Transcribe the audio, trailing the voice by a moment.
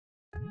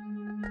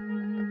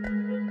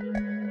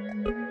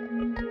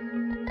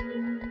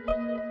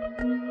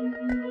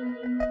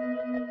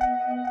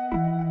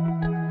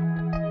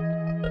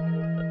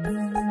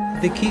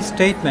The key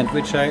statement,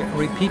 which I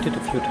repeated a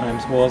few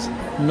times, was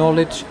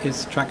knowledge is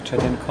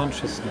structured in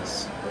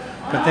consciousness.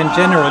 But then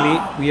generally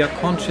we are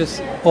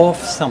conscious of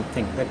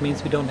something. That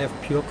means we don't have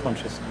pure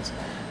consciousness.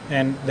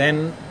 And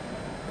then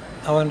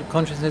our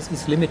consciousness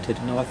is limited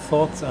and our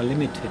thoughts are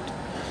limited.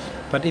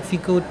 But if we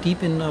go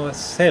deep in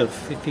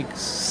ourselves, if we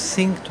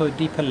sink to a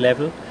deeper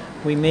level,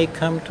 we may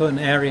come to an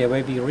area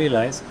where we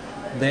realize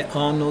there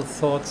are no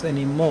thoughts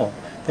anymore.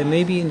 There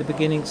may be in the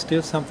beginning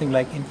still something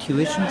like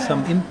intuition,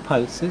 some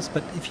impulses,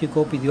 but if you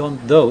go beyond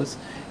those,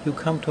 you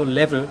come to a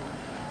level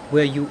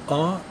where you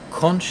are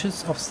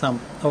conscious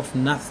of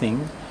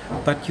nothing,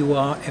 but you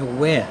are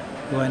aware.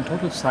 You are in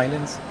total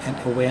silence and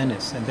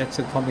awareness, and that's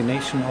a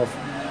combination of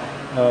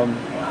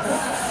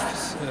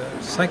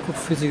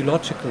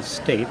psychophysiological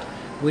state,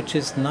 which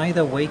is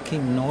neither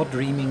waking nor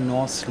dreaming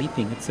nor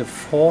sleeping. It's a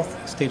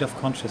fourth state of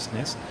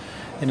consciousness,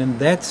 and in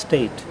that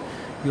state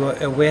your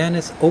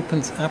awareness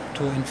opens up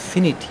to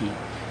infinity,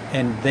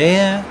 and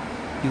there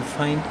you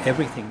find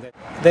everything.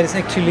 That is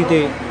actually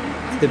the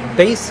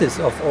basis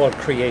of all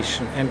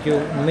creation, and you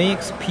may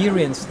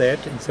experience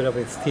that instead of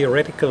a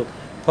theoretical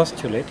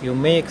postulate. You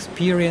may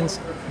experience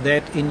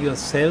that in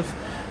yourself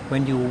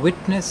when you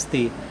witness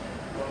the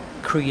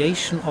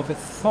creation of a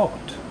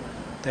thought,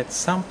 that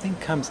something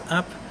comes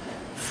up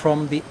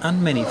from the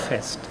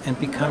unmanifest and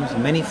becomes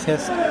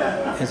manifest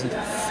as a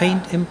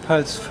faint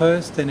impulse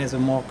first, then as a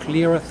more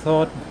clearer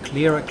thought,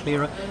 clearer,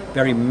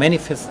 very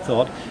manifest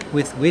thought,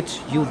 with which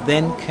you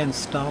then can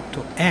start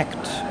to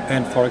act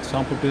and, for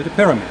example, build a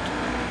pyramid.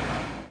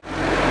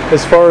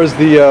 As far as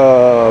the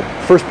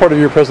first part of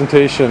your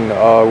presentation,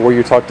 where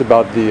you talked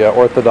about the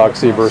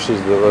orthodoxy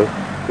versus the,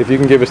 if you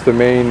can give us the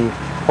main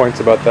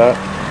points about that,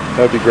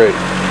 that would be great.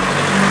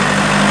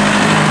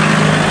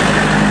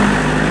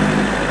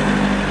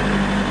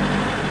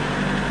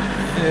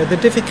 The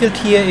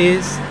difficulty here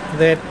is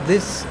that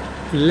this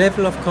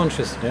level of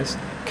consciousness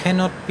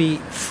cannot be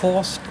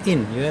forced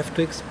in. You have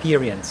to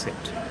experience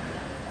it,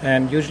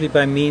 and usually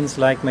by means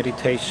like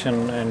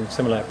meditation and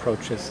similar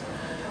approaches.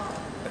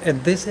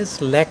 And this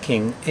is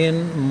lacking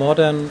in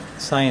modern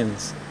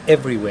science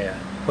everywhere,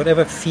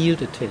 whatever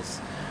field it is,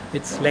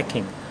 it's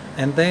lacking.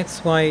 And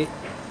that's why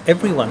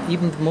everyone,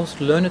 even the most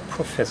learned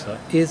professor,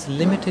 is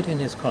limited in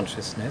his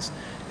consciousness,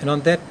 and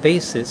on that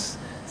basis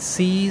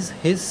sees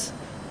his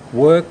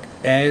work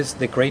as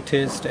the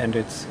greatest, and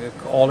it's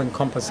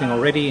all-encompassing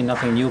already,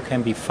 nothing new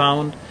can be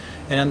found.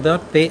 And on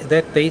that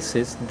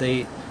basis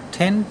they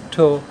tend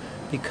to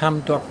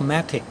become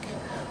dogmatic.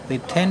 They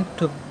tend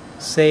to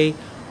say,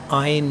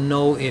 I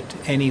know it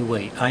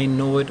anyway, I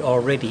know it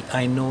already,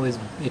 I know it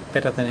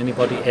better than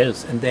anybody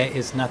else, and there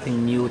is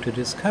nothing new to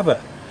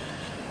discover.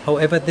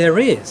 However, there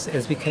is,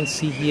 as we can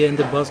see here in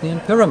the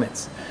Bosnian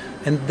pyramids.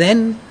 And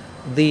then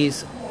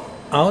these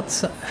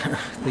outsiders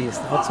is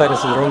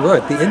the wrong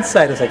word, the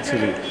insiders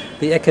actually,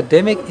 the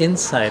academic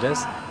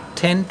insiders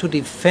tend to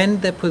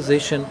defend their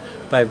position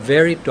by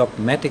very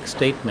dogmatic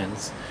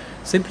statements,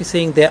 simply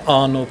saying there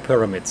are no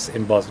pyramids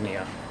in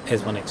Bosnia,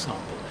 as one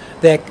example.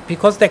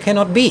 Because there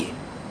cannot be.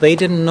 They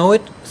didn't know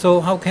it,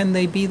 so how can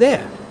they be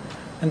there?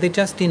 And they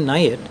just deny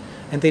it,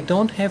 and they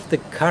don't have the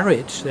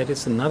courage, that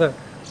is another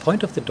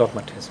point of the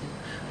dogmatism,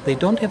 they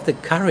don't have the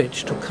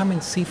courage to come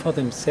and see for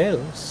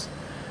themselves,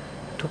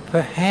 to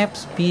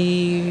perhaps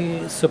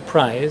be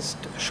surprised,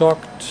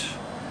 shocked,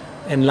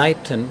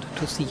 enlightened,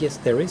 to see, yes,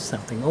 there is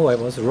something. Oh, I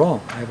was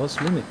wrong, I was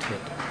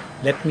limited.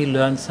 Let me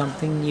learn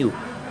something new.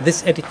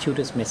 This attitude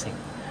is missing,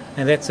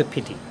 and that's a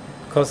pity,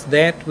 because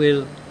that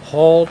will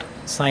halt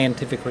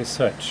scientific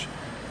research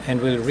and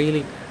will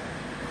really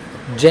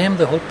jam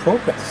the whole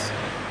progress.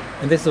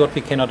 And this is what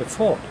we cannot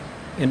afford.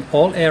 In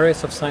all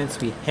areas of science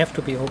we have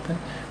to be open.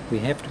 We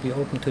have to be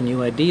open to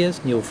new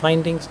ideas, new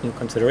findings, new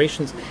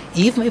considerations,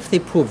 even if they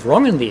prove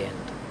wrong in the end.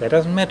 That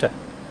doesn't matter.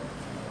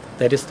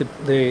 That is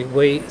the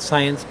way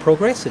science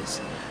progresses.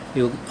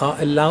 You are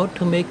allowed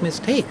to make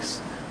mistakes,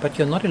 but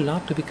you're not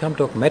allowed to become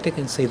dogmatic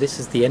and say this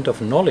is the end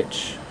of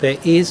knowledge. There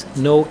is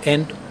no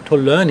end to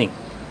learning.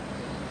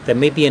 There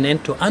may be an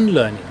end to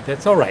unlearning.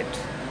 That's all right.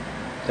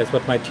 That's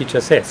what my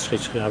teacher says, Sri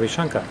Sri Ravi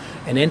Shankar.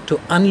 An end to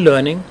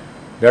unlearning,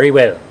 very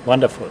well,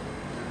 wonderful.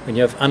 When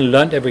you have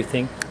unlearned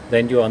everything,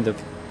 then you're on the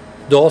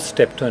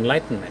doorstep to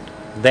enlightenment.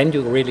 Then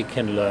you really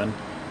can learn,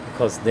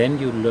 because then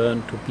you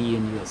learn to be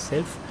in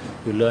yourself,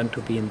 you learn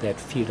to be in that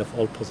field of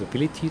all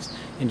possibilities,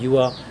 and you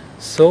are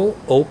so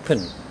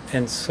open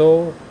and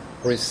so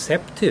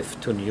receptive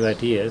to new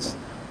ideas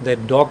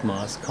that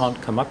dogmas can't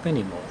come up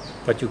anymore.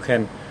 But you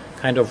can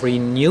kind of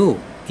renew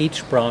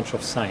each branch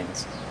of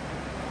science.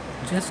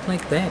 Just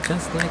like that,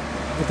 just like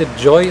with the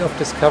joy of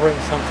discovering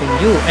something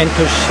new, and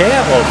to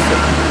share also.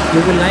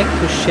 You will like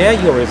to share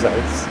your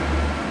results,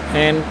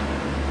 and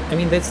I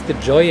mean that's the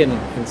joy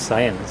in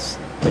science,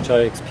 which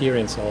I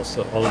experience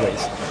also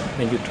always.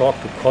 When you talk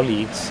to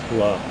colleagues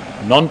who are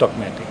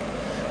non-dogmatic,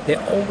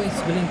 they're always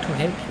willing to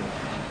help you,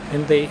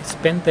 and they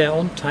spend their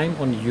own time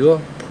on your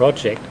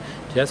project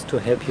just to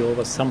help you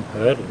over some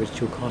hurdle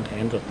which you can't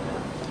handle.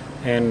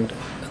 And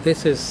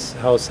this is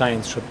how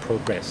science should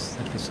progress,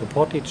 that we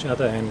support each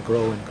other and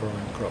grow and grow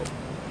and grow.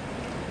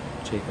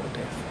 biological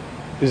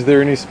death. Is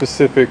there any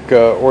specific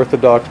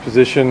orthodox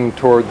position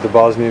toward the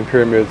Bosnian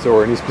pyramids,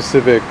 or any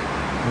specific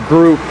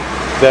group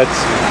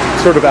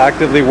that's sort of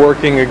actively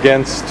working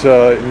against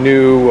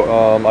new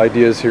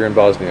ideas here in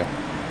Bosnia?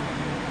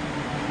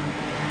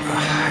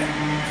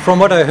 From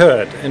what I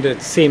heard, and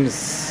it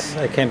seems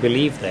I can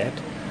believe that,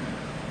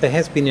 there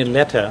has been a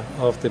letter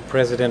of the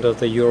president of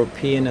the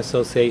European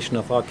Association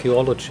of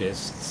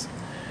Archaeologists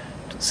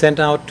sent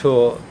out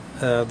to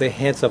the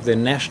heads of the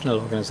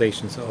national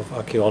organizations of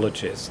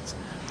archaeologists,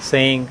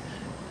 saying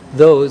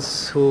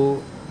those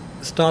who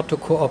start to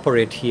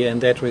cooperate here in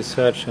that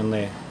research in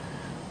the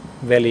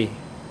valley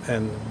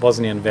and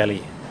Bosnian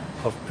valley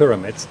of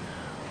pyramids,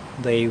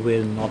 they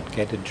will not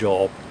get a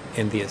job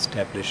in the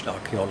established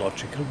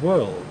archaeological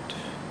world.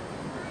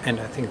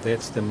 And I think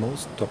that's the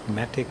most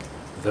dogmatic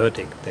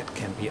verdict that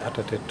can be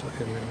uttered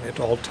at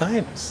all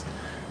times.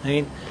 I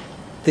mean,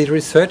 the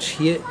research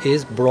here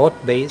is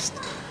broad-based,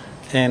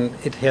 and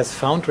it has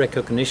found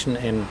recognition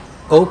in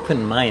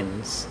open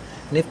minds.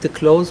 And if the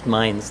closed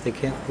minds, they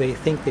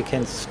think they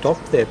can stop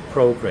their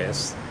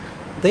progress,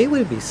 they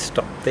will be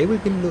stopped. They will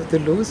be the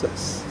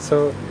losers.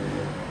 So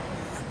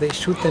they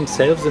shoot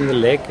themselves in the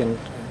leg, and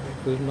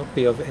it will not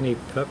be of any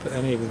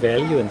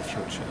value in the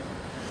future.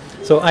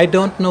 So I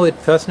don't know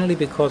it personally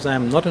because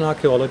I'm not an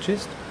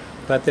archaeologist,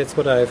 but that's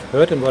what I've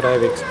heard and what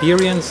I've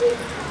experienced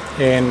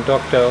in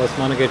Dr.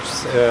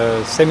 Osmanagic's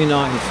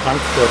seminar in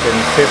Frankfurt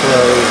in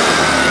February.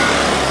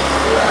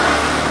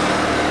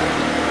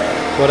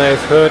 What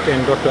I've heard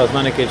in Dr.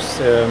 Osmanagic's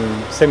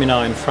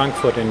seminar in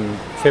Frankfurt in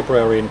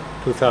February in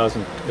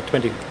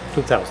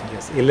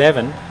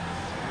 2011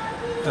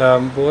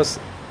 was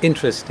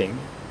interesting.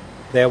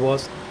 There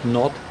was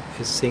not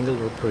a single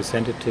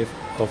representative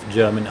of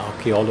German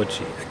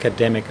archaeology,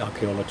 academic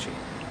archaeology.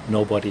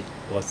 Nobody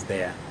was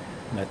there.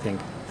 And I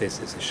think this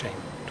is a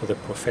shame to the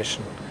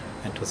profession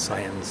and to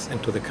science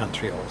and to the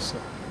country also.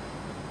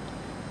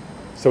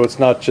 So it's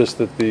not just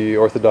that the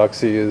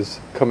orthodoxy is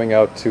coming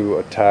out to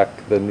attack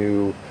the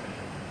new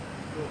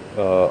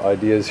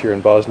ideas here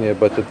in Bosnia,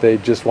 but that they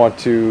just want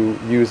to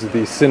use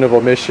the sin of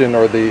omission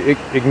or the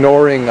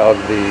ignoring of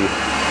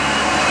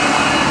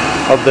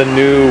the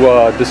new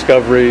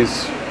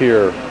discoveries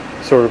here,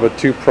 sort of a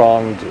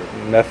two-pronged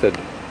method.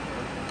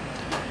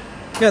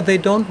 Yeah, they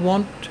don't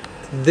want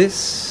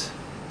this,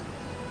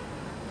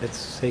 let's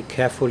say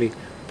carefully,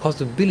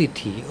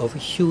 possibility of a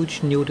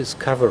huge new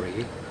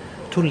discovery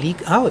to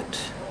leak out,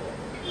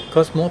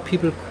 because more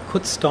people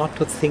could start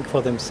to think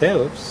for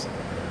themselves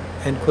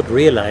and could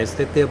realize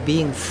that they're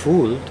being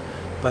fooled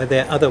by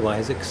their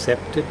otherwise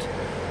accepted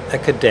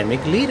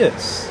academic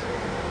leaders.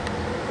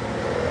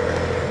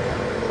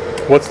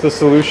 What's the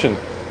solution?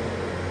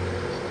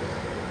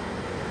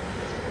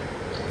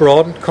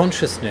 Broadened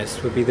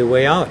consciousness would be the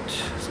way out,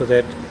 so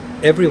that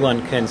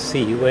everyone can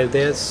see, well,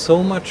 there's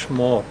so much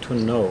more to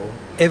know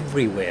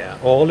everywhere,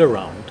 all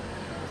around.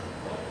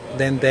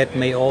 Then that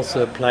may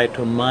also apply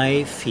to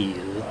my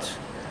field,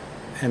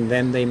 and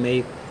then they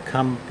may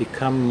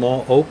become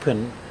more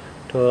open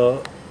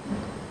to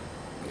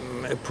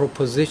a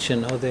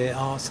proposition, or there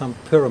are some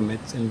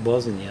pyramids in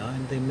Bosnia,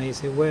 and they may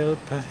say, well,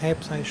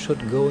 perhaps I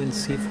should go and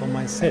see for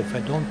myself. I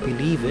don't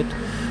believe it,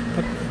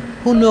 but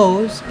who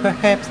knows,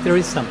 perhaps there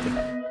is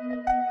something.